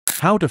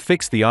How to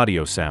fix the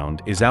audio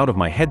sound is out of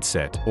my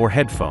headset or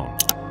headphone.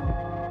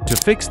 To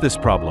fix this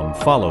problem,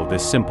 follow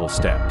this simple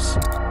steps.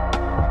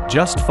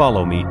 Just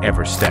follow me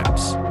every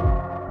steps.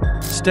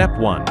 Step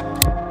 1.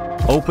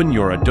 Open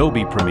your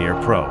Adobe Premiere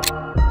Pro.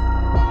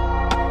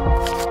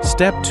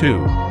 Step 2.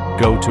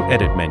 Go to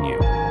Edit menu.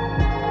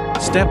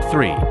 Step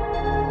 3.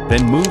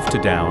 Then move to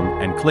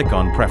down and click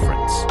on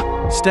Preference.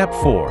 Step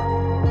 4.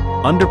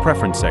 Under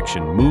Preference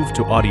section, move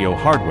to Audio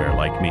Hardware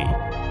like me.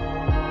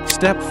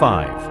 Step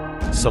 5.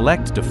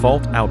 Select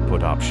Default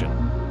Output option.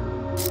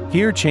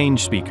 Here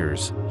change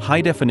speakers,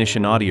 High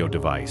Definition Audio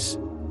Device,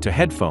 to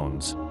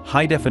Headphones,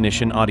 High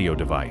Definition Audio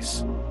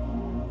Device.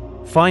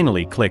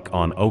 Finally click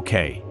on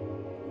OK.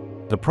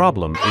 The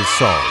problem is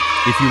solved.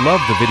 If you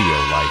love the video,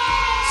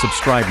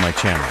 subscribe my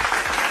channel.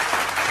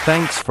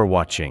 Thanks for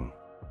watching.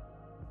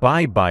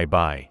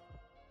 Bye.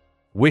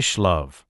 Wish love.